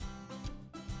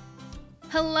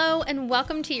Hello and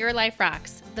welcome to Your Life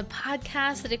Rocks, the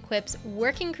podcast that equips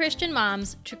working Christian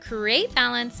moms to create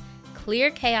balance,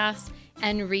 clear chaos,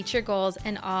 and reach your goals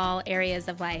in all areas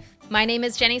of life. My name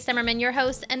is Jenny Stemmerman, your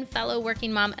host and fellow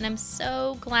working mom, and I'm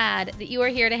so glad that you are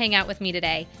here to hang out with me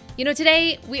today.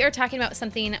 Today we are talking about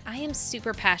something I am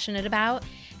super passionate about,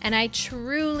 and I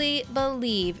truly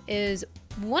believe is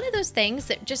one of those things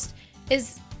that just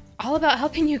is all about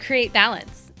helping you create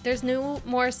balance. There's no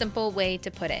more simple way to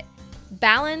put it.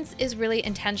 Balance is really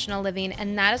intentional living,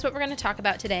 and that is what we're going to talk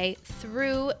about today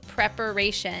through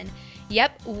preparation.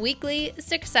 Yep, weekly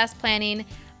success planning.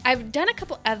 I've done a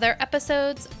couple other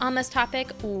episodes on this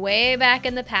topic way back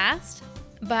in the past,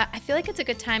 but I feel like it's a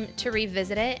good time to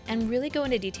revisit it and really go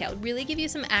into detail, really give you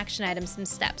some action items, some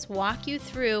steps, walk you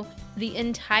through the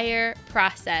entire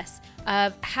process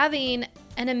of having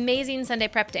an amazing Sunday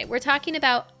prep day. We're talking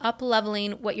about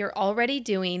up-leveling what you're already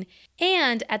doing,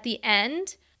 and at the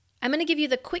end, I'm going to give you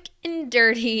the quick and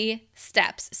dirty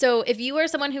steps. So if you are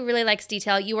someone who really likes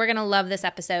detail, you are going to love this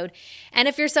episode. And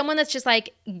if you're someone that's just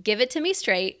like, give it to me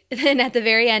straight, then at the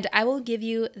very end, I will give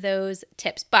you those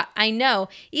tips. But I know,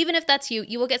 even if that's you,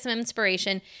 you will get some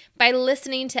inspiration by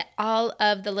listening to all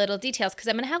of the little details, because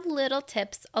I'm going to have little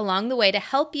tips along the way to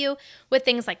help you with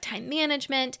things like time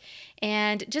management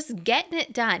and just getting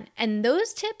it done. And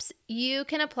those tips you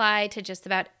can apply to just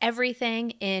about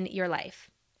everything in your life.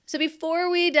 So before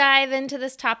we dive into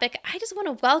this topic, I just want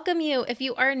to welcome you if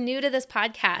you are new to this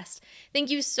podcast. Thank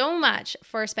you so much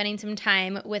for spending some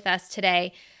time with us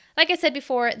today. Like I said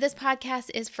before, this podcast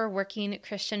is for working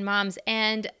Christian moms,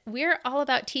 and we're all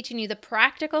about teaching you the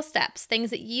practical steps, things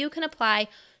that you can apply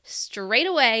straight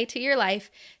away to your life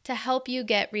to help you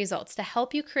get results, to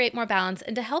help you create more balance,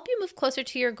 and to help you move closer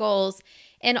to your goals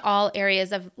in all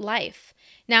areas of life.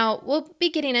 Now, we'll be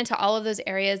getting into all of those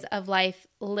areas of life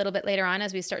a little bit later on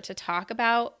as we start to talk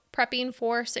about prepping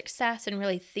for success and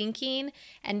really thinking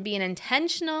and being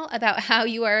intentional about how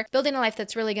you are building a life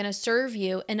that's really going to serve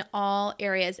you in all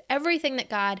areas, everything that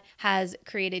God has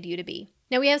created you to be.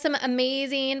 Now, we have some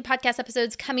amazing podcast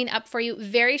episodes coming up for you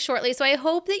very shortly, so I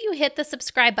hope that you hit the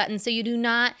subscribe button so you do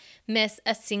not miss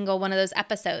a single one of those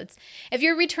episodes. If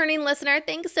you're a returning listener,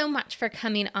 thanks so much for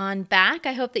coming on back.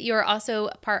 I hope that you are also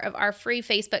a part of our free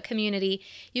Facebook community.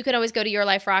 You can always go to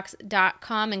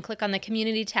yourliferocks.com and click on the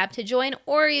community tab to join,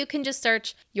 or you can just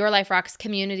search Your Life Rocks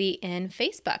community in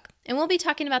Facebook. And we'll be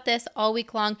talking about this all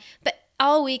week long, but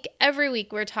all week, every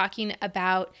week, we're talking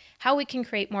about how we can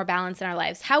create more balance in our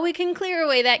lives, how we can clear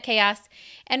away that chaos,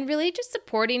 and really just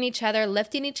supporting each other,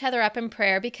 lifting each other up in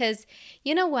prayer, because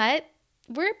you know what?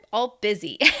 We're all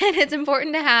busy, and it's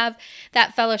important to have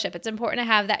that fellowship. It's important to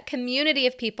have that community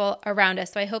of people around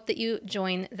us, so I hope that you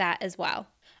join that as well.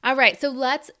 All right, so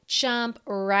let's jump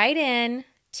right in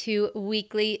to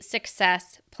weekly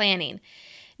success planning.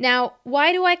 Now,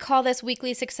 why do I call this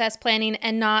weekly success planning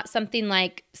and not something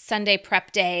like Sunday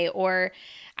prep day or,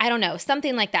 I don't know,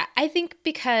 something like that? I think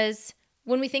because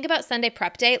when we think about Sunday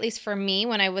prep day, at least for me,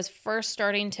 when I was first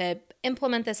starting to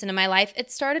implement this into my life, it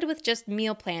started with just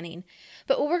meal planning.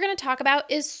 But what we're going to talk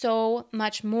about is so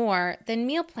much more than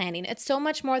meal planning. It's so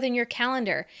much more than your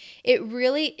calendar. It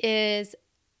really is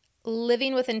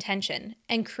living with intention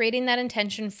and creating that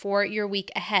intention for your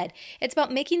week ahead. It's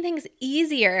about making things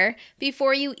easier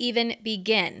before you even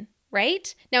begin,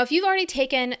 right? Now, if you've already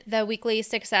taken the weekly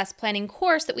success planning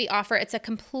course that we offer, it's a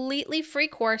completely free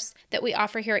course that we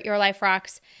offer here at Your Life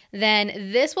Rocks,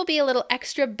 then this will be a little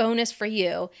extra bonus for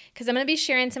you because I'm going to be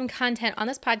sharing some content on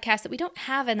this podcast that we don't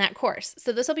have in that course.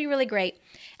 So this will be really great.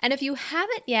 And if you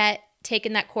haven't yet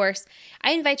taken that course,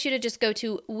 I invite you to just go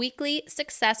to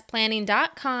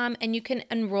weeklysuccessplanning.com and you can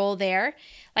enroll there.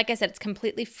 Like I said, it's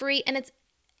completely free and it's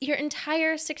your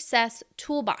entire success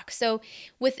toolbox. So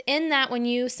within that, when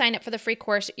you sign up for the free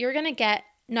course, you're going to get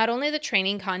not only the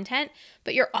training content,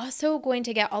 but you're also going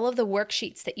to get all of the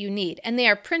worksheets that you need. And they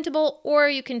are printable, or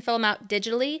you can fill them out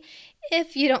digitally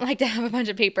if you don't like to have a bunch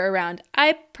of paper around.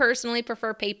 I personally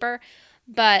prefer paper,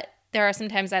 but there are some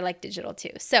times I like digital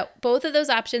too. So both of those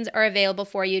options are available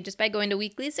for you just by going to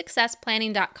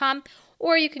weeklysuccessplanning.com,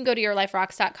 or you can go to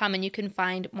yourliferocks.com and you can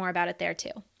find more about it there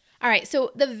too. All right,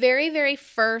 so the very, very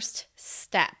first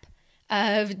step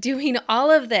of doing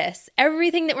all of this,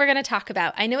 everything that we're going to talk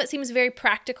about, I know it seems very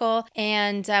practical,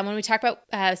 and when we talk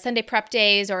about Sunday prep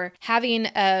days or having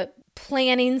a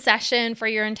planning session for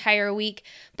your entire week,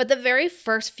 but the very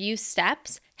first few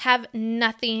steps have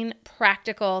nothing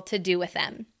practical to do with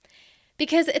them.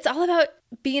 Because it's all about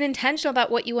being intentional about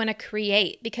what you want to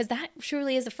create, because that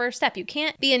truly is the first step. You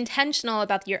can't be intentional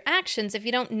about your actions if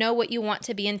you don't know what you want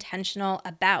to be intentional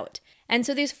about. And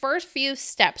so these first few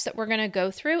steps that we're going to go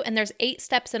through, and there's 8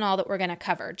 steps in all that we're going to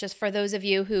cover, just for those of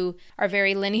you who are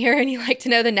very linear and you like to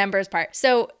know the numbers part.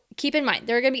 So keep in mind,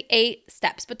 there are going to be 8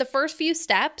 steps, but the first few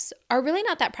steps are really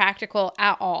not that practical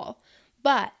at all.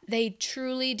 But they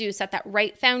truly do set that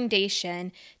right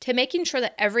foundation to making sure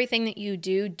that everything that you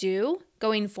do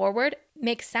going forward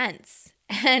makes sense.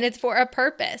 And it's for a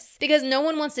purpose, because no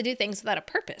one wants to do things without a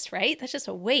purpose, right? That's just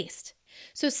a waste.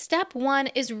 So step 1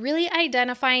 is really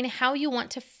identifying how you want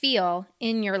to feel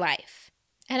in your life.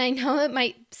 And I know it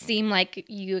might seem like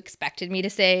you expected me to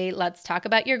say, let's talk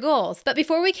about your goals. But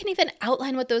before we can even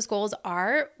outline what those goals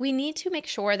are, we need to make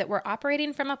sure that we're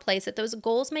operating from a place that those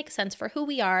goals make sense for who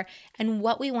we are and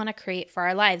what we want to create for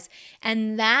our lives.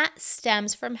 And that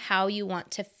stems from how you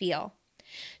want to feel.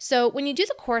 So when you do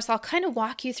the course, I'll kind of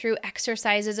walk you through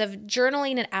exercises of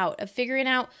journaling it out, of figuring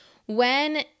out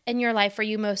when in your life are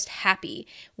you most happy?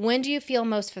 When do you feel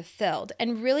most fulfilled?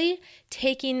 And really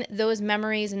taking those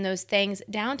memories and those things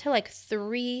down to like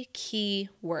 3 key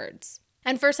words.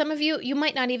 And for some of you, you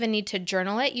might not even need to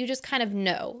journal it. You just kind of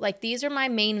know, like, these are my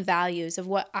main values of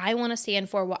what I want to stand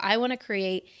for, what I want to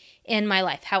create in my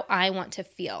life, how I want to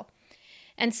feel.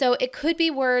 And so it could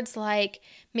be words like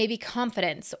maybe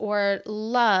confidence or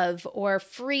love or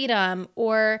freedom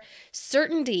or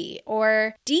certainty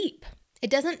or deep. It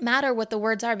doesn't matter what the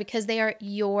words are because they are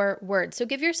your words. So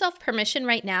give yourself permission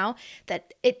right now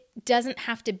that it doesn't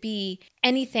have to be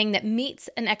anything that meets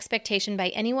an expectation by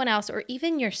anyone else or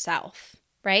even yourself,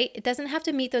 right? It doesn't have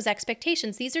to meet those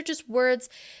expectations. These are just words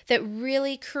that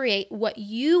really create what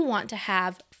you want to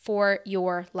have for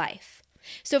your life.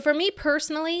 So for me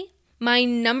personally, my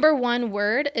number 1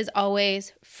 word is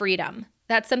always freedom.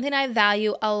 That's something I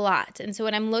value a lot. And so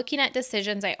when I'm looking at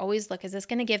decisions, I always look, is this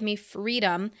going to give me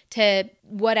freedom to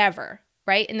whatever,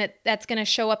 right? And that's going to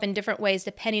show up in different ways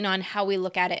depending on how we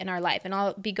look at it in our life. And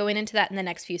I'll be going into that in the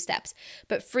next few steps.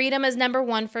 But freedom is number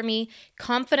 1 for me.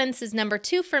 Confidence is number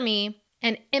 2 for me.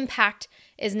 And impact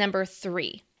is number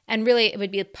 3. And really, it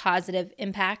would be a positive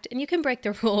impact. And you can break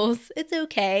the rules. It's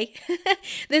okay.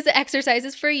 This exercise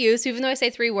is for you. So even though I say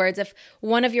 3 words, if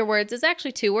one of your words is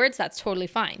actually 2 words, that's totally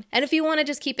fine. And if you want to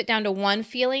just keep it down to one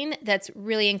feeling that's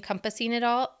really encompassing it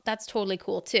all, that's totally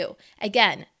cool too.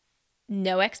 Again,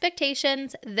 no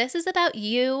expectations. This is about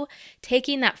you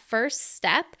taking that first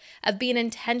step of being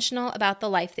intentional about the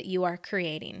life that you are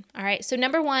creating. All right. So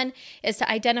number 1 is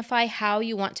to identify how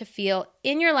you want to feel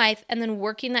in your life and then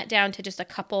working that down to just a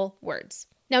couple words.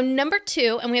 Now, number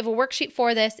 2, and we have a worksheet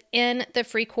for this in the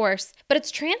free course, but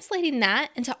it's translating that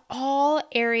into all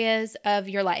areas of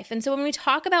your life. And so when we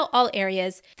talk about all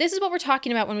areas, this is what we're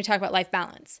talking about when we talk about life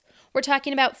balance. We're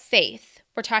talking about faith.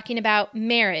 We're talking about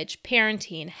marriage,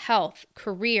 parenting, health,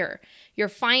 career, your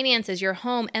finances, your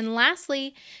home, and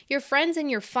lastly, your friends and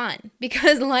your fun.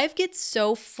 Because life gets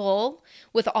so full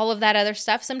with all of that other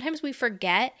stuff, sometimes we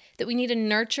forget that we need to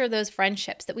nurture those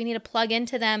friendships, that we need to plug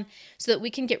into them so that we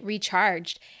can get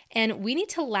recharged. And we need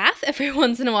to laugh every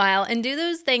once in a while and do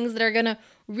those things that are going to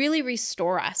really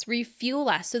restore us, refuel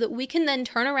us, so that we can then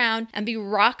turn around and be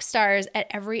rock stars at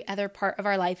every other part of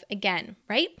our life again,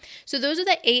 right? So those are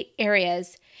the 8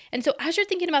 areas. And so as you're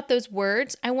thinking about those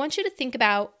words, I want you to think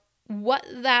about what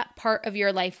that part of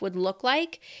your life would look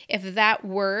like if that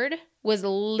word was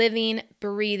living,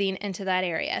 breathing into that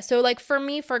area. So like for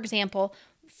me, for example,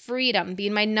 freedom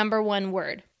being my number 1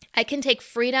 word. I can take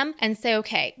freedom and say,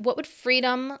 okay, what would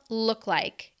freedom look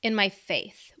like in my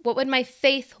faith? What would my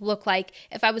faith look like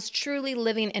if I was truly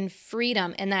living in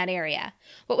freedom in that area?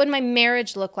 What would my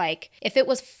marriage look like if it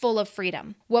was full of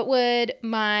freedom? What would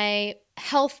my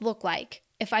health look like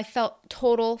if I felt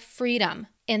total freedom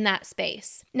in that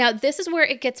space? Now, this is where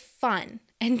it gets fun.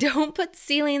 And don't put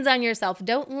ceilings on yourself.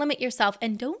 Don't limit yourself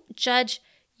and don't judge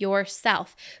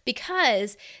yourself,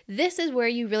 because this is where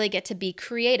you really get to be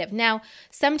creative. Now,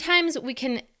 sometimes we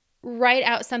can write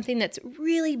out something that's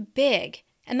really big,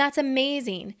 and that's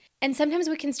amazing. And sometimes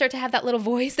we can start to have that little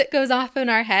voice that goes off in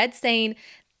our head saying,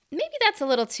 maybe that's a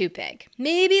little too big.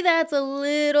 Maybe that's a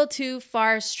little too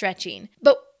far stretching.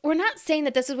 But we're not saying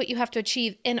that this is what you have to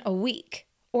achieve in a week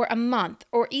or a month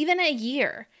or even a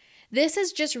year. This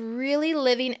is just really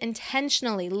living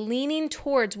intentionally, leaning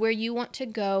towards where you want to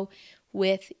go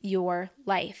with your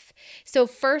life. So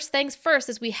first things first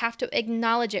is we have to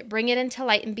acknowledge it, bring it into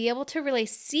light, and be able to really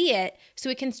see it so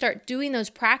we can start doing those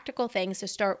practical things to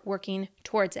start working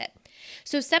towards it.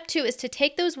 So step 2 is to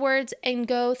take those words and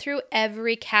go through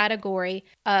every category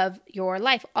of your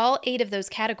life, all 8 of those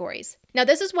categories. Now,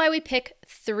 this is why we pick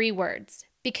 3 words,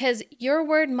 because your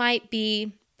word might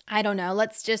be, I don't know,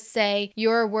 let's just say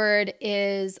your word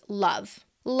is love.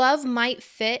 Love might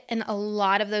fit in a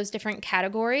lot of those different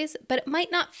categories, but it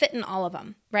might not fit in all of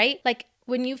them, right? Like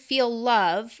when you feel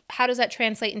love, how does that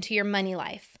translate into your money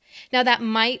life? Now that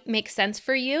might make sense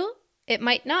for you. It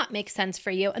might not make sense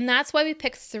for you. And that's why we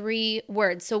pick 3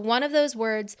 words. So one of those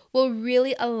words will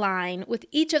really align with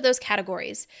each of those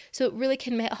categories. So it really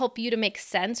can help you to make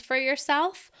sense for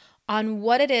yourself on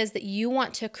what it is that you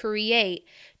want to create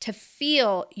to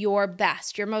feel your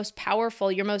best, your most powerful,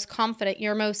 your most confident,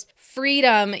 your most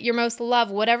freedom, your most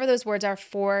love, whatever those words are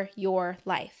for your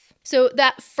life. So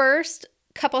that first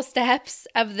couple steps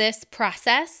of this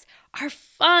process are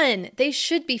fun. They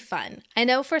should be fun. I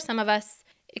know for some of us,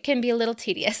 it can be a little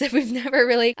tedious if we've never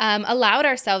really allowed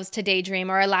ourselves to daydream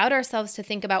or allowed ourselves to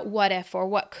think about what if or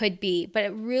what could be. But it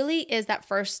really is that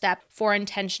first step for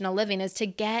intentional living, is to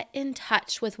get in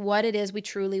touch with what it is we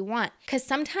truly want. Because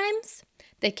sometimes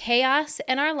the chaos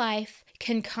in our life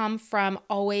can come from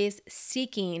always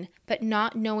seeking, but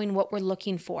not knowing what we're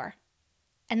looking for.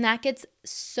 And that gets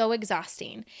so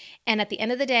exhausting. And at the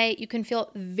end of the day, you can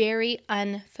feel very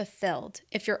unfulfilled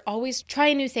if you're always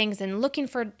trying new things and looking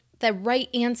for the right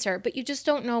answer, but you just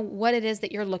don't know what it is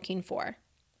that you're looking for,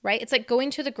 right? It's like going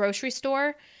to the grocery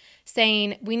store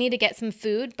saying, we need to get some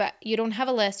food, but you don't have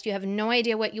a list, you have no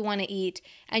idea what you want to eat,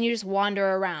 and you just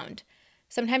wander around.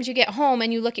 Sometimes you get home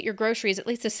and you look at your groceries, at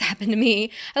least this happened to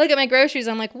me. I look at my groceries,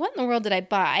 I'm like, what in the world did I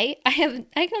buy? I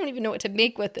don't even know what to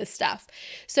make with this stuff.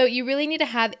 So you really need to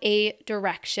have a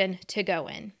direction to go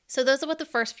in. So those are what the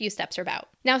first few steps are about.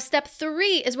 Now, step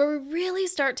 3 is where we really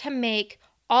start to make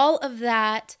all of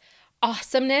that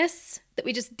awesomeness that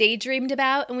we just daydreamed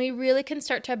about, and we really can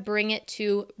start to bring it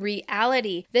to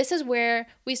reality. This is where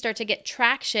we start to get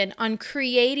traction on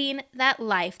creating that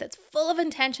life that's full of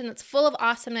intention, that's full of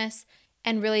awesomeness,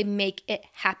 and really make it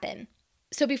happen.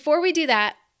 So before we do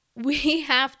that, we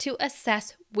have to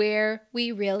assess where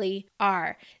we really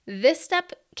are. This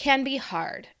step can be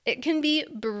hard. It can be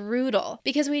brutal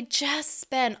because we just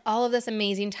spent all of this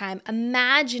amazing time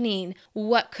imagining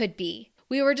what could be.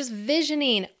 We were just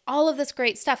visioning all of this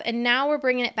great stuff, and now we're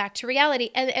bringing it back to reality.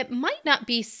 And it might not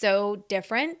be so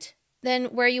different than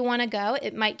where you want to go.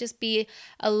 It might just be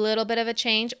a little bit of a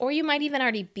change, or you might even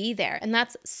already be there. And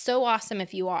that's so awesome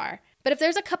if you are. But if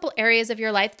there's a couple areas of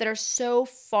your life that are so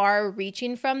far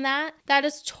reaching from that, that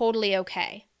is totally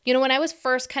okay. You know, when I was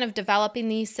first kind of developing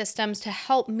these systems to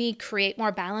help me create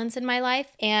more balance in my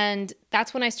life, and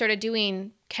that's when I started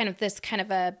doing kind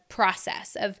of a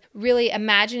process of really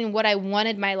imagining what I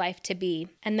wanted my life to be.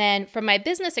 And then from my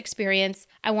business experience,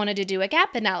 I wanted to do a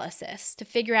gap analysis to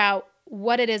figure out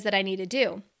what it is that I need to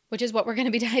do, which is what we're going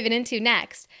to be diving into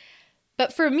next.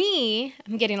 But for me,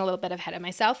 I'm getting a little bit ahead of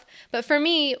myself, but for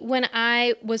me, when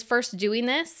I was first doing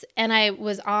this and I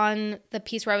was on the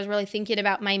piece where I was really thinking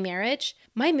about my marriage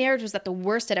was at the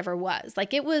worst it ever was.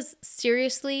 Like, it was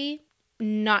seriously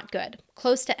not good,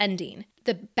 close to ending.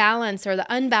 The balance or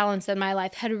the unbalance in my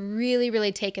life had really,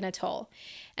 really taken a toll.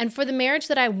 And for the marriage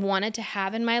that I wanted to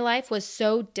have in my life was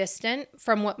so distant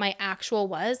from what my actual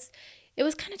was, it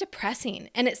was kind of depressing.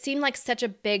 And it seemed like such a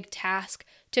big task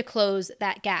to close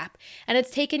that gap. And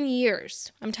it's taken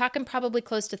years. I'm talking probably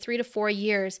close to 3 to 4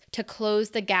 years to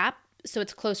close the gap so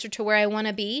it's closer to where I want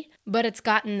to be, but it's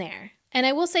gotten there. And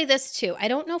I will say this too. I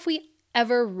don't know if we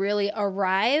ever really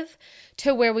arrive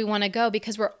to where we want to go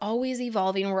because we're always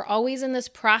evolving. We're always in this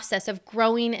process of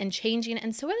growing and changing,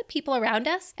 and so are the people around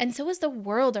us, and so is the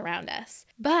world around us.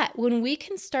 But when we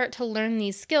can start to learn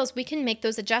these skills, we can make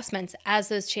those adjustments as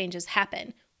those changes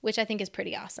happen, which I think is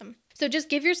pretty awesome. So just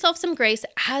give yourself some grace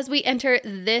as we enter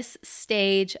this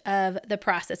stage of the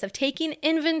process of taking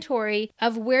inventory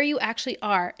of where you actually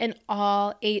are in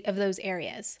all 8 of those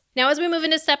areas. Now, as we move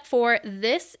into step 4,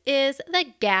 this is the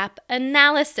gap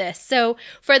analysis. So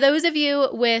for those of you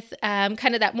with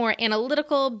kind of that more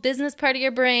analytical business part of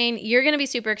your brain, you're going to be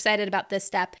super excited about this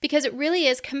step because it really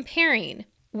is comparing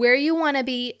where you want to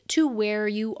be to where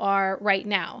you are right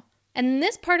now. And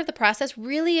this part of the process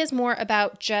really is more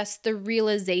about just the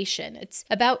realization. It's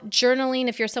about journaling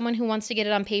if you're someone who wants to get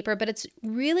it on paper, but it's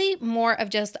really more of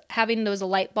just having those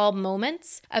light bulb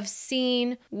moments of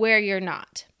seeing where you're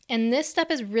not. And this step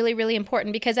is really, really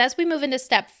important because as we move into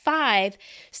step 5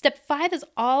 is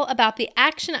all about the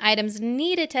action items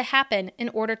needed to happen in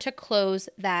order to close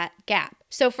that gap.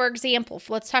 So for example,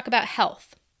 let's talk about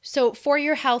health. So for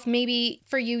your health, maybe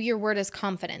for you, your word is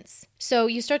confidence. So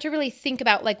you start to really think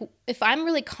about, like, if I'm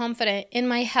really confident in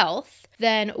my health,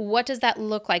 then what does that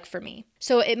look like for me?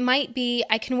 So it might be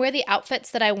I can wear the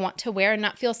outfits that I want to wear and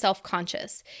not feel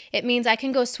self-conscious. It means I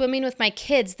can go swimming with my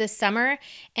kids this summer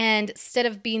and instead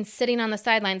of being sitting on the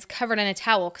sidelines covered in a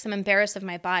towel because I'm embarrassed of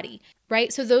my body,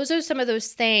 right? So those are some of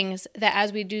those things that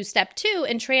as we do step 2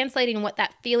 and translating what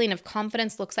that feeling of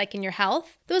confidence looks like in your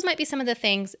health, those might be some of the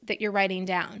things that you're writing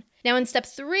down. Now in step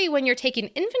 3, when you're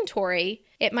taking inventory,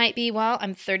 it might be, well,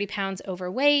 I'm 30 pounds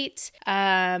overweight.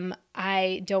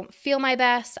 I don't feel my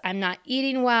best. I'm not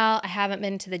eating well. I haven't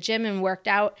been to the gym and worked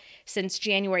out since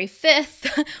January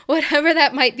 5th, whatever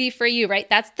that might be for you, right?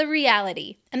 That's the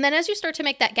reality. And then as you start to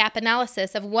make that gap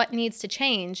analysis of what needs to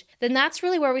change, then that's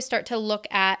really where we start to look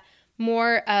at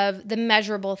more of the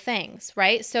measurable things,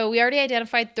 right? So we already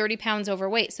identified 30 pounds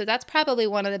overweight. So that's probably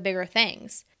one of the bigger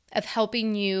things of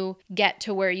helping you get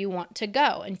to where you want to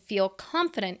go and feel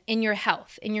confident in your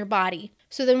health, in your body.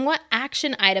 So then what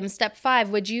action item, step 5,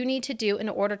 would you need to do in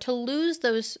order to lose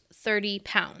those 30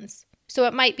 pounds? So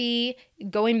it might be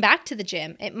going back to the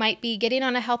gym. It might be getting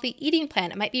on a healthy eating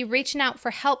plan. It might be reaching out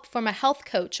for help from a health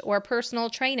coach or a personal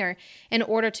trainer in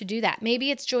order to do that.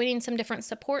 Maybe it's joining some different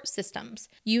support systems.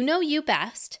 You know you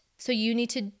best, so you need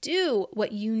to do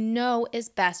what you know is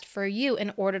best for you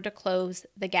in order to close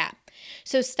the gap.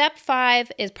 So step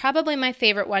 5 is probably my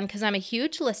favorite one because I'm a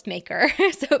huge list maker.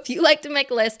 So if you like to make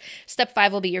lists, step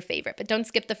 5 will be your favorite, but don't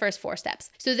skip the first 4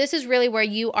 steps. So this is really where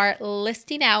you are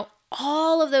listing out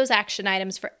all of those action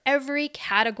items for every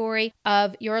category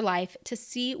of your life to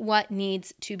see what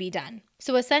needs to be done.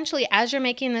 So essentially, as you're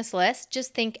making this list,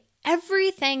 just think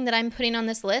everything that I'm putting on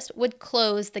this list would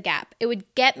close the gap. It would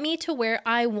get me to where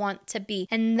I want to be.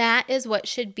 And that is what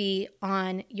should be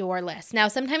on your list. Now,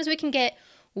 sometimes we can get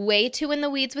way too in the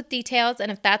weeds with details.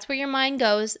 And if that's where your mind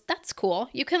goes, that's cool.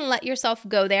 You can let yourself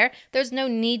go there. There's no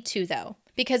need to though.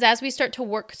 Because as we start to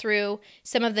work through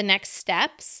some of the next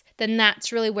steps, then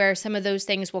that's really where some of those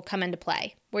things will come into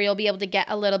play, where you'll be able to get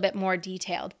a little bit more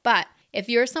detailed. But if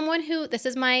you're someone who, this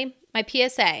is my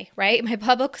PSA, right? My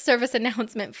public service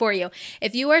announcement for you.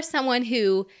 If you are someone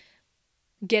who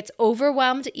gets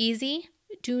overwhelmed easy,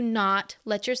 do not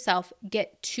let yourself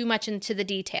get too much into the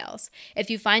details. If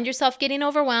you find yourself getting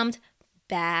overwhelmed,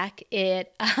 back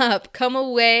it up. Come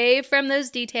away from those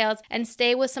details and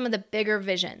stay with some of the bigger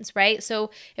visions, right?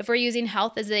 So if we're using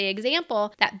health as the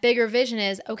example, that bigger vision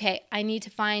is, okay, I need to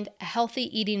find a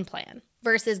healthy eating plan.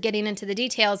 Versus getting into the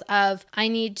details of, I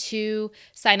need to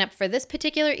sign up for this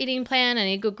particular eating plan. I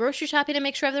need to go grocery shopping to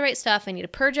make sure I have the right stuff. I need to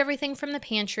purge everything from the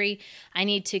pantry. I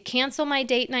need to cancel my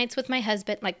date nights with my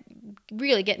husband. Like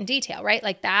really get in detail, right?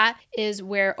 Like that is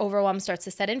where overwhelm starts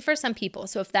to set in for some people.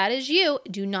 So if that is you,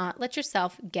 do not let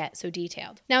yourself get so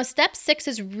detailed. Now, step 6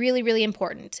 is really, really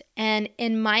important. And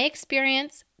in my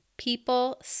experience,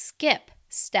 people skip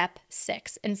step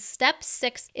 6. And step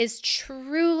 6 is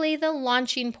truly the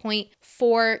launching point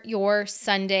for your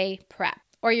Sunday prep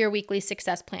or your weekly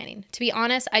success planning. To be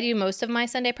honest, I do most of my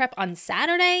Sunday prep on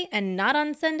Saturday and not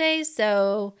on Sundays,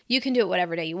 so you can do it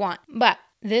whatever day you want. But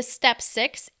this step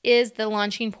 6 is the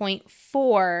launching point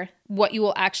for what you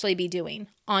will actually be doing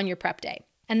on your prep day.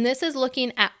 And this is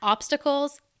looking at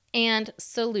obstacles and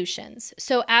solutions.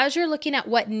 So as you're looking at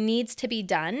what needs to be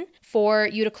done for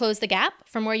you to close the gap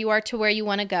from where you are to where you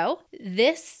want to go,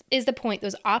 this is the point,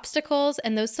 those obstacles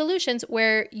and those solutions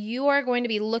where you are going to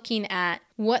be looking at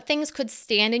what things could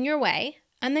stand in your way.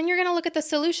 And then you're going to look at the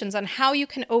solutions on how you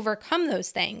can overcome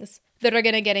those things that are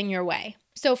going to get in your way.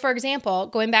 So for example,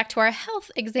 going back to our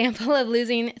health example of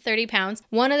losing 30 pounds,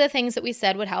 one of the things that we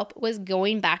said would help was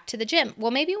going back to the gym.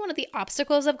 Well, maybe one of the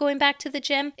obstacles of going back to the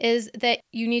gym is that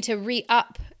you need to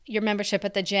re-up your membership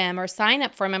at the gym or sign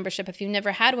up for a membership if you've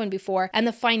never had one before, and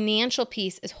the financial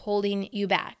piece is holding you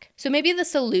back. So maybe the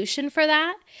solution for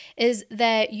that is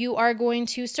that you are going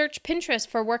to search Pinterest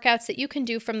for workouts that you can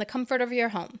do from the comfort of your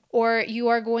home, or you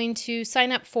are going to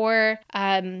sign up for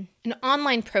an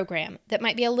online program that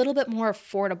might be a little bit more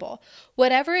affordable.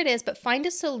 Whatever it is, but find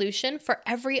a solution for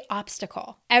every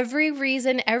obstacle, every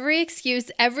reason, every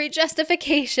excuse, every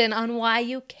justification on why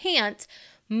you can't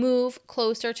move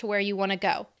closer to where you want to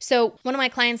go. So one of my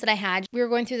clients that I had, we were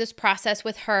going through this process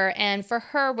with her, and for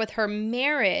her, with her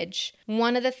marriage,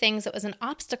 one of the things that was an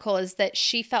obstacle is that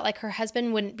she felt like her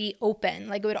husband wouldn't be open,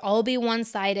 like it would all be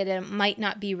one-sided and it might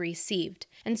not be received.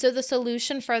 And so the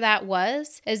solution for that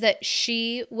is that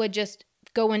she would just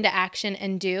go into action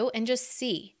and do and just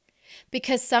see.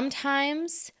 Because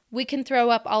sometimes we can throw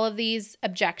up all of these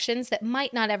objections that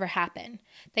might not ever happen.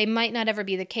 They might not ever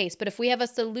be the case. But if we have a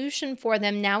solution for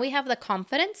them, now we have the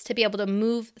confidence to be able to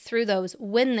move through those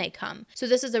when they come. So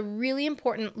this is a really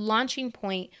important launching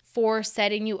point for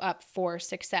setting you up for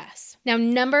success. Now,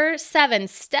 number 7,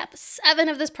 step 7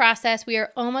 of this process, we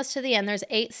are almost to the end. There's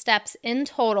 8 steps in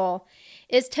total,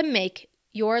 is to make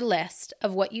your list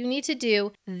of what you need to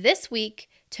do this week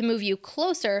to move you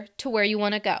closer to where you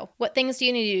want to go. What things do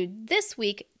you need to do this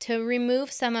week to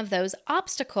remove some of those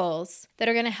obstacles that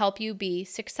are going to help you be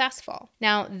successful?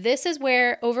 Now, this is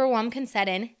where overwhelm can set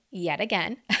in yet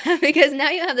again, because now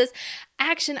you have this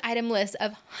action item list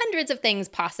of hundreds of things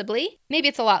possibly. Maybe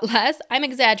it's a lot less. I'm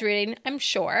exaggerating, I'm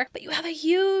sure. But you have a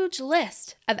huge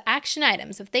list of action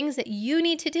items of things that you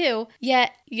need to do,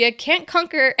 yet you can't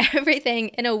conquer everything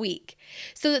in a week.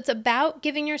 So it's about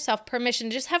giving yourself permission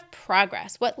to just have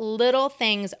progress. What little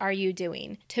things are you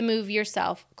doing to move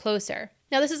yourself closer?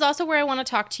 Now, this is also where I want to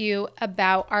talk to you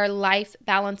about our life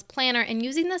balance planner and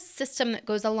using the system that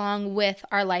goes along with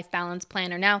our life balance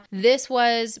planner. Now, this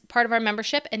was part of our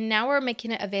membership, and now we're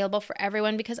making it available for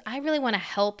everyone because I really want to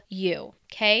help you,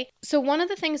 okay? So one of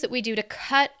the things that we do to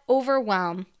cut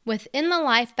overwhelm within the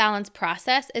life balance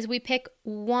process is we pick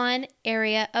one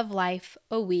area of life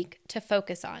a week to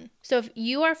focus on. So if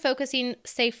you are focusing,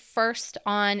 say, first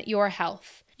on your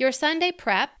health, your Sunday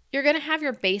prep, you're going to have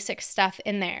your basic stuff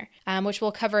in there, which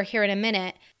we'll cover here in a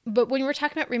minute. But when we're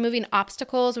talking about removing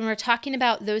obstacles, when we're talking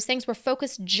about those things, we're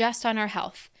focused just on our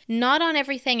health, not on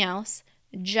everything else,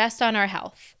 just on our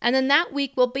health. And then that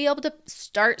week, we'll be able to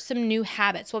start some new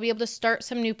habits. We'll be able to start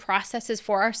some new processes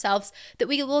for ourselves that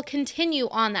we will continue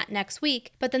on that next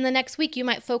week. But then the next week, you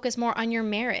might focus more on your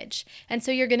marriage. And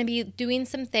so you're going to be doing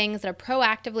some things that are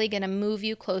proactively going to move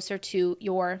you closer to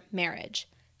your marriage.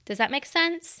 Does that make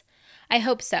sense? I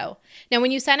hope so. Now,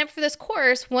 when you sign up for this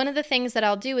course, one of the things that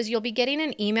I'll do is you'll be getting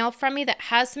an email from me that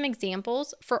has some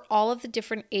examples for all of the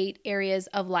different 8 areas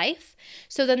of life.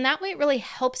 So then that way it really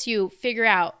helps you figure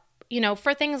out,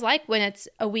 for things like when it's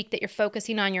a week that you're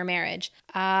focusing on your marriage,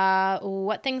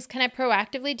 what things can I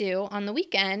proactively do on the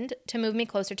weekend to move me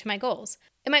closer to my goals?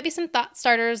 It might be some thought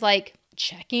starters like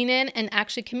checking in and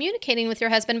actually communicating with your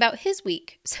husband about his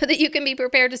week so that you can be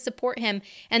prepared to support him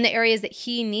in the areas that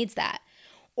he needs that.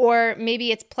 Or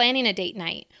maybe it's planning a date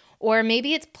night, or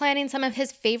maybe it's planning some of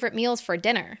his favorite meals for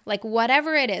dinner, like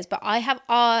whatever it is. But I have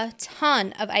a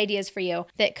ton of ideas for you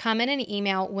that come in an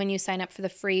email when you sign up for the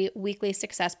free weekly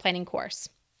success planning course.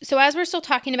 So as we're still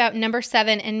talking about number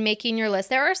 7 and making your list,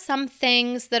 there are some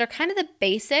things that are kind of the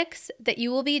basics that you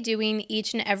will be doing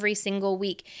each and every single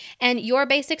week. And your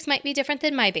basics might be different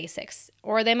than my basics,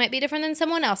 or they might be different than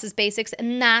someone else's basics,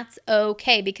 and that's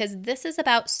okay because this is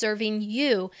about serving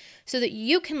you so that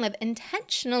you can live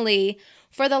intentionally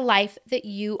for the life that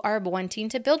you are wanting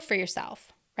to build for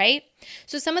yourself, right?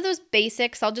 So some of those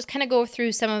basics, I'll just kind of go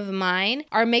through some of mine,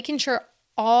 are making sure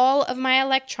all of my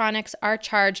electronics are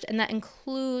charged, and that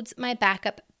includes my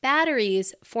backup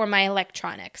batteries for my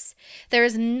electronics. There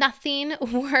is nothing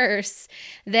worse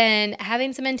than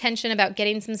having some intention about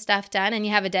getting some stuff done and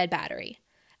you have a dead battery.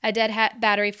 A dead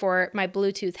battery for my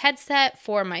Bluetooth headset,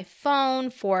 for my phone,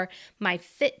 for my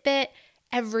Fitbit.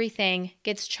 Everything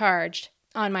gets charged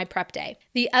on my prep day.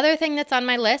 The other thing that's on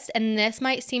my list, and this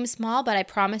might seem small, but I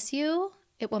promise you,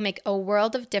 it will make a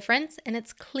world of difference, and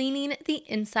it's cleaning the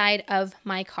inside of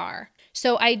my car.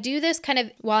 So I do this kind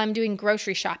of while I'm doing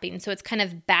grocery shopping. So it's kind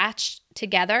of batched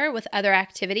together with other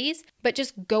activities, but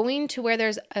just going to where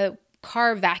there's a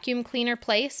car vacuum cleaner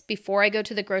place before I go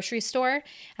to the grocery store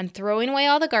and throwing away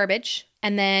all the garbage,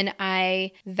 and then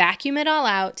I vacuum it all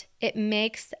out. It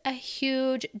makes a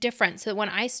huge difference. So when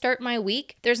I start my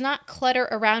week, there's not clutter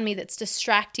around me that's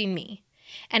distracting me.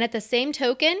 And at the same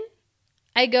token,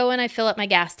 I go and I fill up my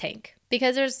gas tank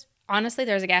because there's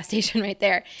a gas station right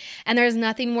there. And there's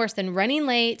nothing worse than running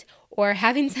late or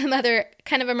having some other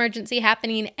kind of emergency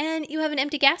happening and you have an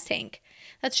empty gas tank.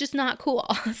 That's just not cool.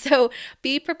 So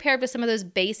be prepared with some of those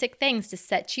basic things to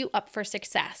set you up for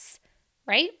success,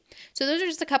 right? So those are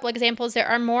just a couple examples. There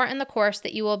are more in the course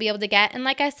that you will be able to get. And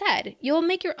like I said, you'll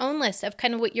make your own list of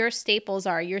kind of what your staples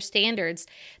are, your standards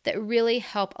that really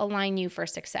help align you for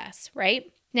success,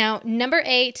 right? Now, number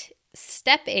 8,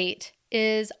 step 8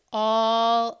 is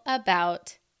all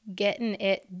about getting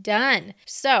it done.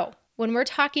 So when we're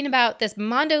talking about this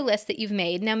Mondo list that you've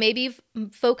made, now maybe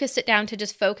you've focused it down to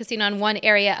just focusing on one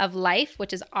area of life,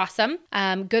 which is awesome,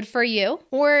 good for you,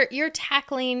 or you're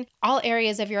tackling all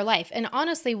areas of your life. And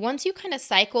honestly, once you kind of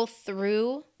cycle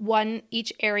through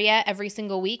each area every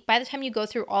single week, by the time you go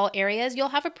through all areas, you'll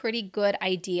have a pretty good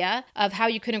idea of how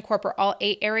you could incorporate all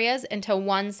 8 areas into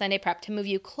one Sunday prep to move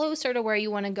you closer to where you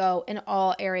want to go in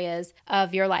all areas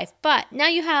of your life. But now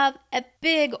you have a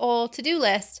big old to-do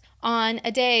list on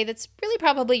a day that's really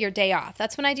probably your day off.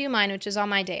 That's when I do mine, which is on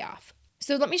my day off.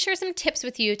 So let me share some tips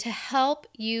with you to help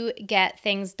you get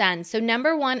things done. So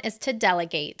number 1 is to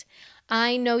delegate.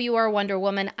 I know you are Wonder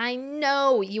Woman. I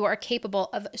know you are capable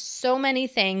of so many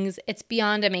things. It's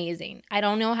beyond amazing. I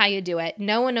don't know how you do it.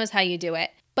 No one knows how you do it.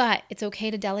 But it's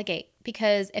okay to delegate,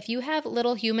 because if you have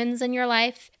little humans in your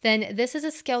life, then this is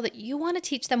a skill that you want to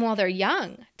teach them while they're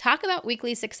young. Talk about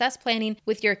weekly success planning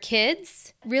with your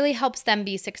kids really helps them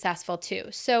be successful too.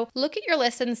 So look at your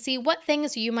list and see what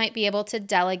things you might be able to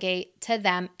delegate to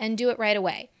them and do it right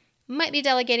away. It might be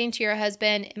delegating to your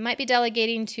husband. It might be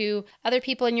delegating to other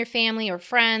people in your family or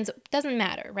friends. It doesn't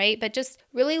matter, right? But just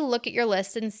really look at your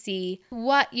list and see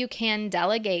what you can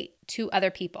delegate to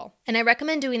other people. And I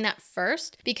recommend doing that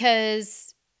first,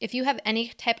 because if you have any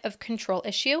type of control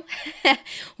issue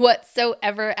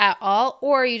whatsoever at all,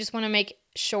 or you just want to make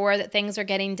sure that things are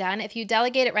getting done, if you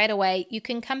delegate it right away, you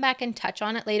can come back and touch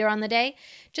on it later on the day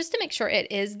just to make sure it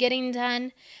is getting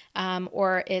done,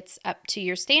 or it's up to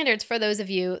your standards for those of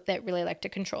you that really like to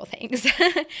control things.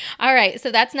 All right,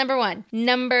 so that's number 1.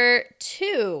 Number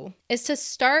 2 is to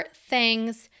start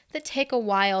things that take a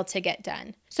while to get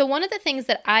done. So one of the things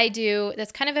that I do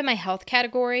that's kind of in my health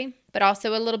category, but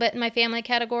also a little bit in my family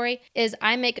category, is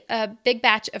I make a big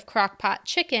batch of crock pot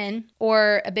chicken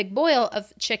or a big boil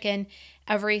of chicken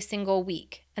every single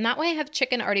week. And that way I have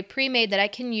chicken already pre-made that I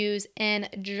can use in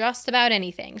just about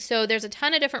anything. So there's a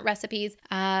ton of different recipes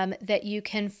that you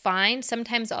can find.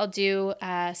 Sometimes I'll do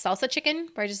salsa chicken,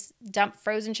 where I just dump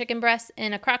frozen chicken breasts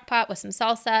in a crock pot with some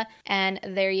salsa, and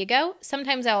there you go.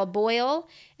 Sometimes I'll boil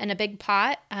in a big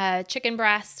pot chicken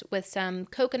breasts with some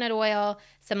coconut oil,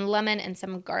 some lemon, and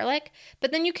some garlic.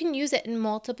 But then you can use it in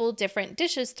multiple different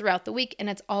dishes throughout the week, and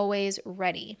it's always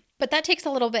ready. But that takes a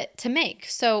little bit to make.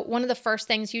 So one of the first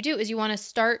things you do is you want to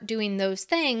start doing those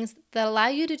things that allow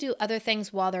you to do other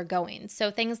things while they're going.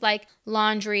 So things like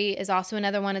laundry is also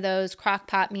another one of those, crock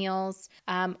pot meals,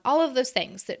 all of those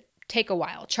things that take a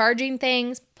while. Charging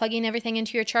things, plugging everything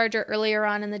into your charger earlier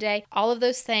on in the day, all of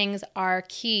those things are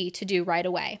key to do right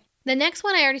away. The next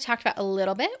one I already talked about a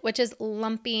little bit, which is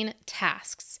lumping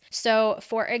tasks. So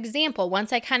for example,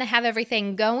 once I kind of have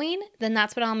everything going, then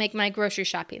that's when I'll make my grocery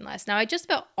shopping list. Now I just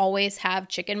about always have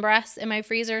chicken breasts in my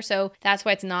freezer, so that's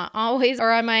why it's not always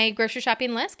or on my grocery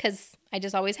shopping list, because I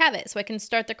just always have it. So I can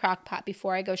start the crock pot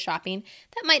before I go shopping.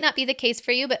 That might not be the case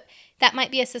for you, but that might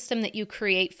be a system that you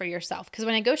create for yourself, because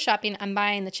when I go shopping, I'm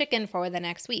buying the chicken for the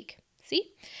next week.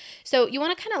 See? So you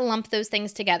want to kind of lump those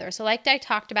things together. So like I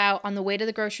talked about, on the way to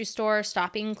the grocery store,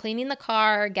 stopping, cleaning the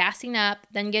car, gassing up,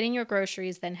 then getting your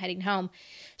groceries, then heading home.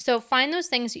 So find those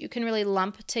things that you can really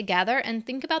lump together and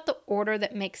think about the order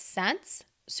that makes sense,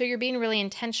 so you're being really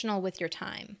intentional with your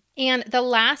time. And the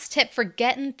last tip for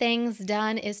getting things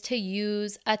done is to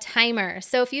use a timer.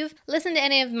 So if you've listened to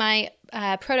any of my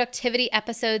productivity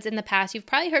episodes in the past, you've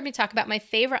probably heard me talk about my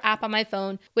favorite app on my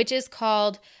phone, which is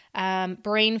called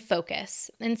Brain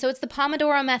Focus. And so it's the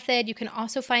Pomodoro method. You can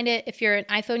also find it if you're an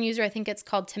iPhone user. I think it's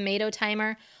called Tomato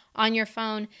Timer on your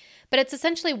phone. But it's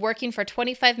essentially working for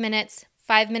 25 minutes,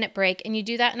 5-minute break, and you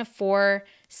do that in a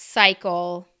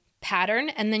 4-cycle pattern,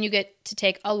 and then you get to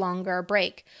take a longer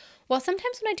break. Well,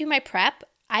 sometimes when I do my prep,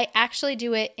 I actually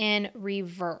do it in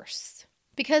reverse.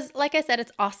 Because like I said,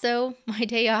 it's also my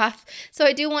day off. So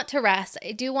I do want to rest.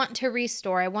 I do want to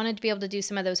restore. I wanted to be able to do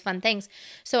some of those fun things.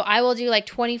 So I will do like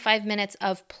 25 minutes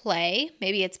of play.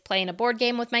 Maybe it's playing a board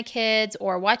game with my kids,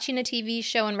 or watching a TV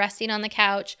show and resting on the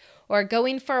couch, or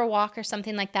going for a walk or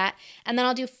something like that. And then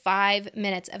I'll do 5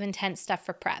 minutes of intense stuff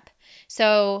for prep.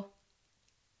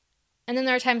 And then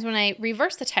there are times when I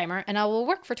reverse the timer and I will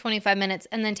work for 25 minutes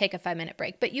and then take a 5-minute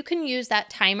break. But you can use that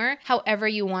timer however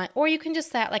you want, or you can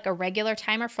just set like a regular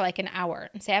timer for like an hour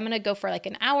and say, I'm going to go for like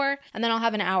an hour and then I'll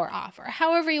have an hour off, or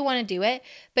however you want to do it.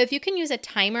 But if you can use a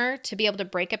timer to be able to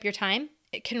break up your time,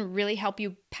 it can really help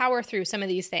you power through some of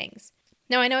these things.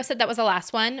 Now, I know I said that was the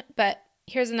last one, but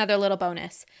here's another little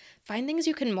bonus. Find things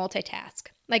you can multitask.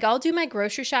 Like I'll do my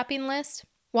grocery shopping list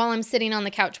while I'm sitting on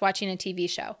the couch watching a TV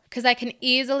show, because I can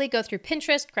easily go through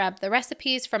Pinterest, grab the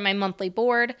recipes from my monthly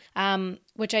board,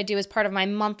 which I do as part of my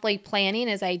monthly planning,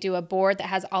 is I do a board that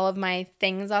has all of my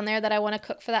things on there that I want to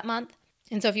cook for that month.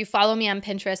 And so if you follow me on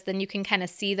Pinterest, then you can kind of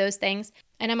see those things.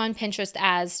 And I'm on Pinterest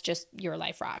as just Your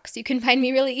Life Rocks. You can find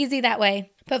me really easy that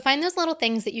way. But find those little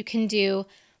things that you can do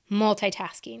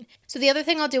multitasking. So the other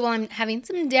thing I'll do while I'm having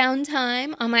some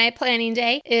downtime on my planning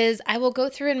day is I will go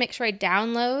through and make sure I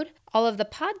download all of the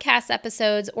podcast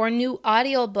episodes or new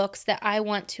audio books that I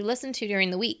want to listen to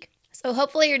during the week. So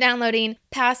hopefully you're downloading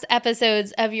past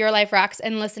episodes of Your Life Rocks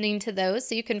and listening to those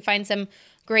so you can find some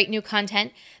great new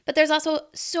content. But there's also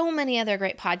so many other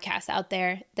great podcasts out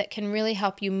there that can really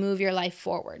help you move your life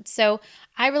forward. So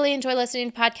I really enjoy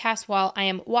listening to podcasts while I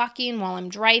am walking, while I'm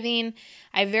driving.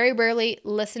 I very rarely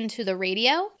listen to the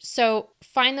radio. So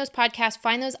find those podcasts,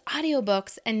 find those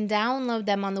audiobooks, and download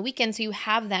them on the weekend so you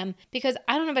have them. Because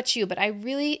I don't know about you, but I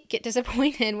really get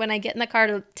disappointed when I get in the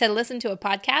car to listen to a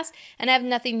podcast and I have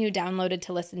nothing new downloaded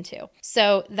to listen to.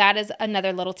 So that is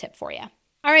another little tip for you.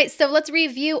 All right, so let's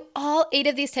review all 8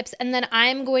 of these tips, and then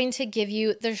I'm going to give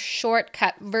you the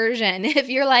shortcut version. If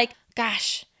you're like,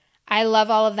 gosh, I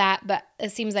love all of that, but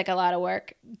it seems like a lot of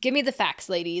work. Give me the facts,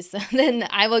 ladies. Then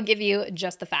I will give you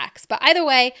just the facts. But either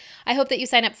way, I hope that you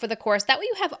sign up for the course. That way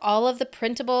you have all of the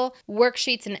printable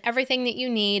worksheets and everything that you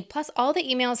need, plus all the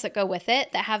emails that go with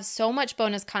it that have so much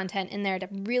bonus content in there to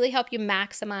really help you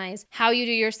maximize how you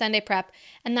do your Sunday prep.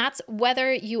 And that's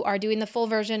whether you are doing the full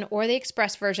version or the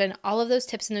express version. All of those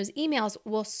tips and those emails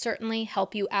will certainly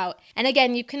help you out. And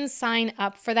again, you can sign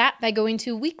up for that by going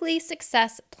to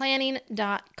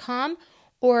weeklysuccessplanning.com.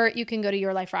 Or you can go to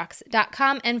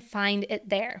yourliferocks.com and find it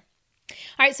there.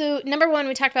 All right, so number 1,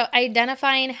 we talked about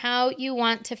identifying how you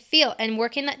want to feel and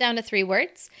working that down to 3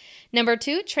 words. Number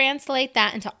 2, translate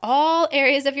that into all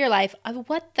areas of your life of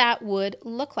what that would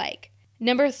look like.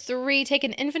 Number 3, take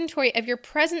an inventory of your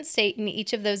present state in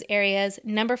each of those areas.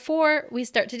 Number 4, we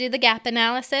start to do the gap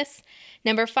analysis.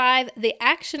 Number 5, the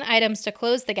action items to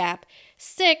close the gap.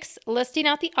 6, listing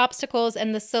out the obstacles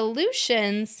and the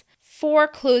solutions for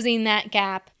closing that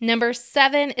gap. Number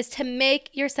 7 is to make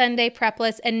your Sunday prep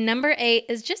list. And number 8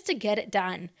 is just to get it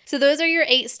done. So those are your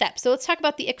 8 steps. So let's talk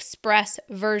about the express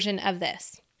version of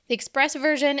this. The express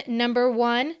version, number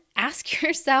 1, ask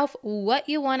yourself what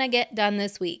you want to get done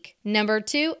this week. Number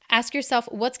 2, ask yourself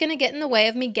what's going to get in the way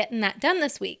of me getting that done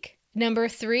this week. Number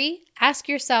 3, ask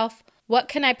yourself what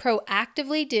can I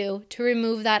proactively do to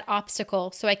remove that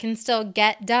obstacle so I can still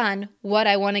get done what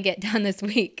I want to get done this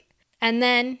week. And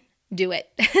then do it.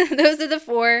 Those are the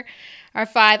 4 or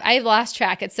 5. I've lost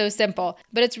track. It's so simple,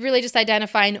 but it's really just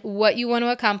identifying what you want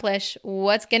to accomplish,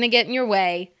 what's going to get in your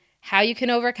way, how you can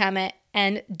overcome it,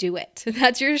 and do it.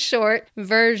 That's your short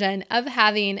version of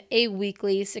having a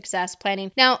weekly success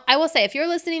planning. Now, I will say, if you're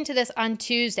listening to this on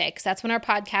Tuesday, because that's when our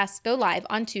podcasts go live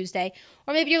on Tuesday,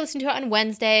 or maybe you're listening to it on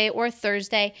Wednesday or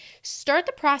Thursday, start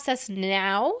the process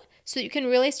now so that you can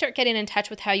really start getting in touch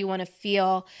with how you want to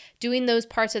feel, doing those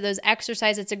parts of those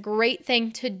exercises. It's a great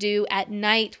thing to do at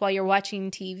night while you're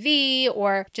watching TV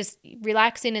or just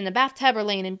relaxing in the bathtub or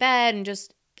laying in bed and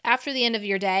just after the end of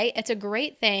your day. It's a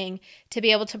great thing to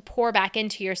be able to pour back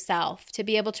into yourself, to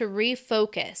be able to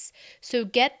refocus. So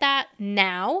get that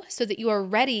now so that you are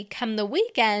ready come the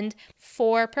weekend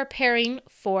for preparing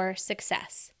for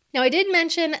success. Now, I did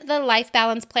mention the Life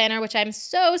Balance Planner, which I'm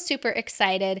so super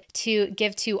excited to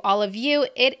give to all of you.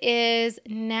 It is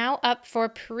now up for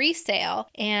pre-sale,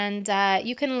 and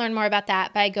you can learn more about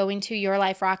that by going to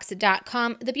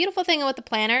yourliferocks.com. The beautiful thing with the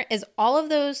planner is all of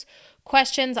those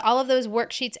questions, all of those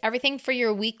worksheets, everything for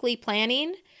your weekly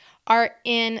planning are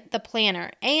in the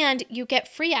planner, and you get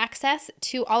free access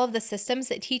to all of the systems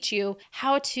that teach you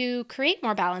how to create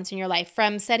more balance in your life,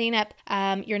 from setting up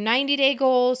your 90-day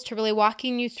goals to really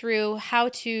walking you through how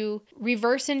to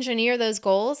reverse engineer those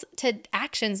goals to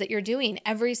actions that you're doing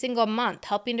every single month,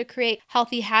 helping to create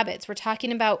healthy habits. We're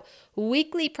talking about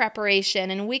weekly preparation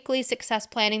and weekly success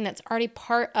planning that's already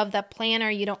part of the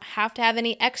planner. You don't have to have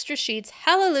any extra sheets.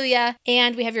 Hallelujah.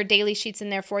 And we have your daily sheets in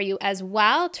there for you as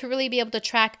well to really be able to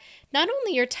track not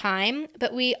only your time,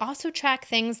 but we also track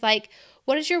things like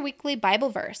what is your weekly Bible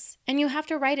verse? And you have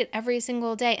to write it every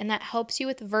single day. And that helps you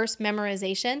with verse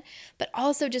memorization, but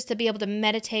also just to be able to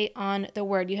meditate on the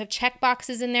word. You have check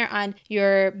boxes in there on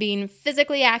your being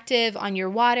physically active, on your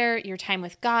water, your time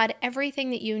with God, everything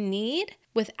that you need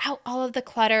without all of the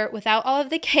clutter, without all of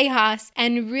the chaos,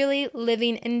 and really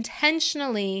living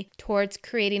intentionally towards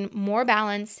creating more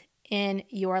balance in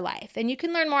your life. And you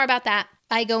can learn more about that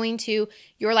by going to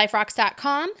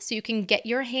yourliferocks.com so you can get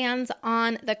your hands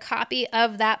on the copy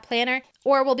of that planner,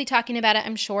 or we'll be talking about it,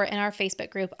 I'm sure, in our Facebook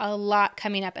group, a lot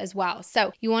coming up as well.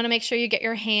 So you want to make sure you get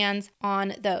your hands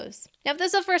on those. Now, if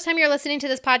this is the first time you're listening to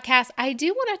this podcast, I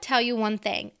do want to tell you one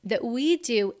thing that we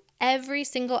do every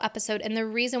single episode and the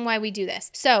reason why we do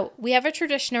this. So we have a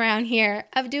tradition around here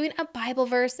of doing a Bible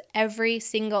verse every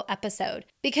single episode.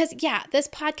 Because this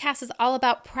podcast is all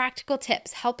about practical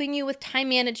tips, helping you with time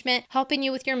management, helping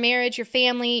you with your marriage, your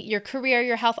family, your career,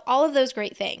 your health, all of those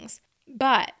great things.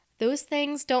 But those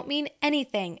things don't mean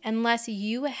anything unless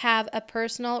you have a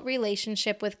personal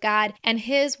relationship with God and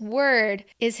His Word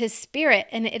is His Spirit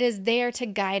and it is there to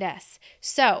guide us.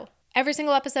 So every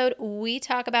single episode, we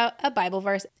talk about a Bible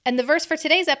verse. And the verse for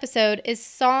today's episode is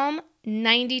Psalm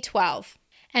 90:12.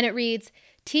 And it reads,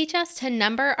 "Teach us to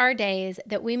number our days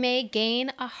that we may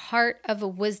gain a heart of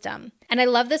wisdom." And I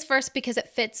love this verse because it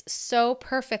fits so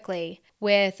perfectly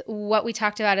with what we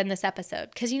talked about in this episode.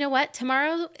 Because you know what?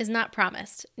 Tomorrow is not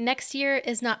promised. Next year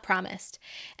is not promised.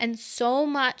 And so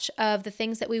much of the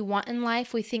things that we want in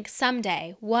life, we think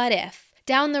someday, what if?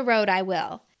 Down the road I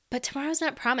will. But tomorrow's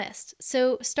not promised.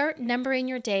 So start numbering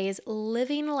your days,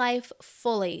 living life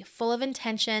fully, full of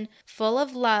intention, full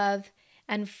of love,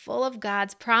 and full of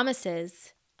God's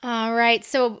promises. All right,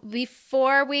 so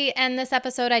before we end this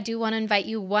episode, I do want to invite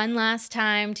you one last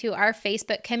time to our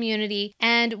Facebook community.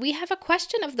 And we have a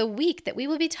question of the week that we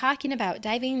will be talking about,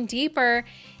 diving deeper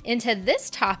into this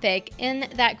topic in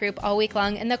that group all week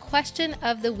long. And the question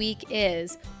of the week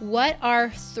is, what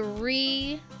are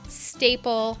 3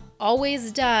 staple,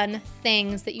 always done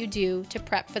things that you do to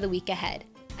prep for the week ahead?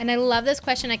 And I love this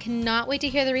question. I cannot wait to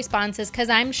hear the responses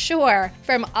because I'm sure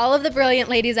from all of the brilliant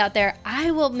ladies out there, I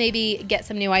will maybe get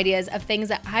some new ideas of things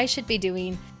that I should be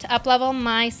doing to uplevel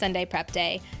my Sunday prep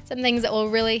day. Some things that will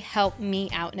really help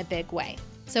me out in a big way.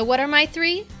 So what are my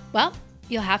 3? Well,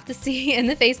 you'll have to see in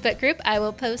the Facebook group. I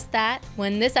will post that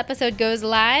when this episode goes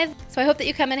live. So I hope that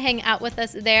you come and hang out with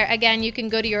us there. Again, you can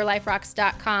go to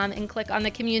yourliferocks.com and click on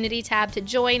the community tab to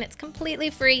join. It's completely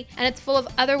free and it's full of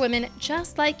other women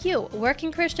just like you,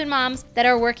 working Christian moms that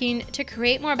are working to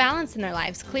create more balance in their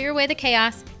lives, clear away the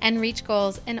chaos, and reach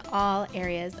goals in all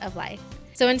areas of life.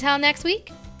 So until next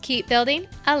week, keep building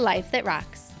a life that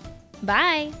rocks.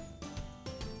 Bye.